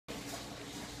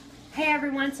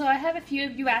everyone, so I have a few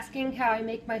of you asking how I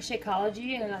make my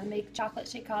Shakeology, and I make Chocolate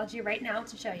Shakeology right now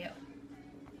to show you.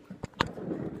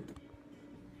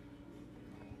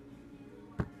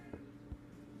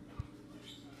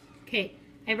 Okay,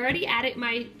 I've already added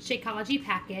my Shakeology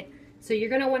packet, so you're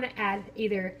going to want to add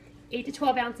either 8 to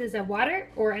 12 ounces of water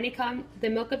or the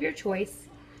milk of your choice,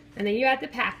 and then you add the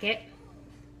packet.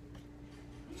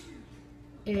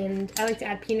 And I like to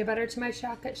add peanut butter to my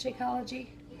Chocolate Shakeology.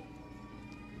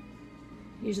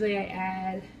 Usually I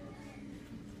add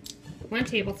 1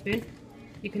 tablespoon.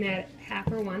 You can add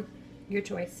half or 1, your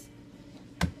choice.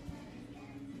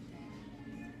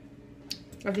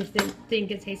 I just think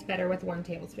it tastes better with 1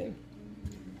 tablespoon.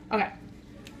 Okay.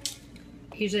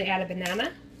 Usually add a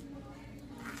banana.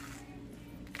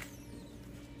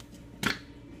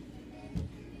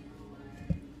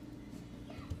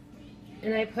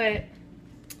 And I put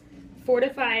 4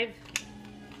 to 5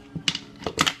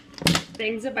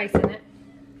 things of ice in it.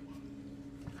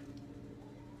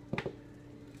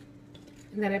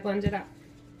 And then I blend it up.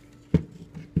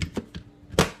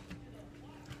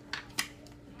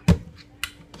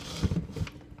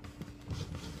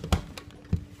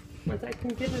 Once I can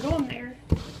get it on there,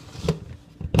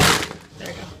 there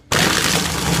we go.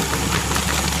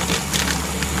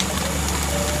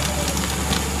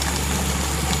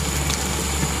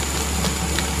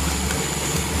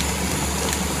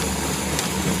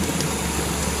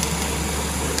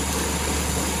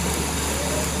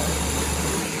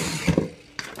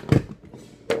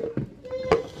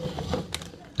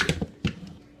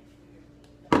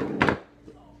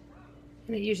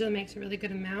 And it usually makes a really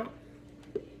good amount.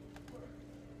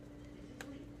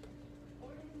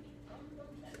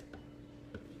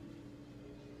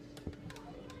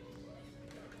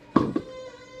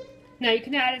 Now you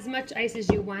can add as much ice as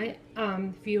you want.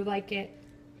 If you like it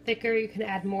thicker, you can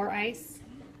add more ice.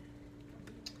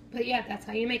 But yeah, that's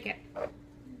how you make it.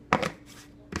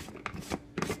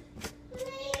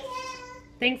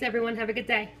 Thanks everyone, have a good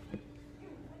day.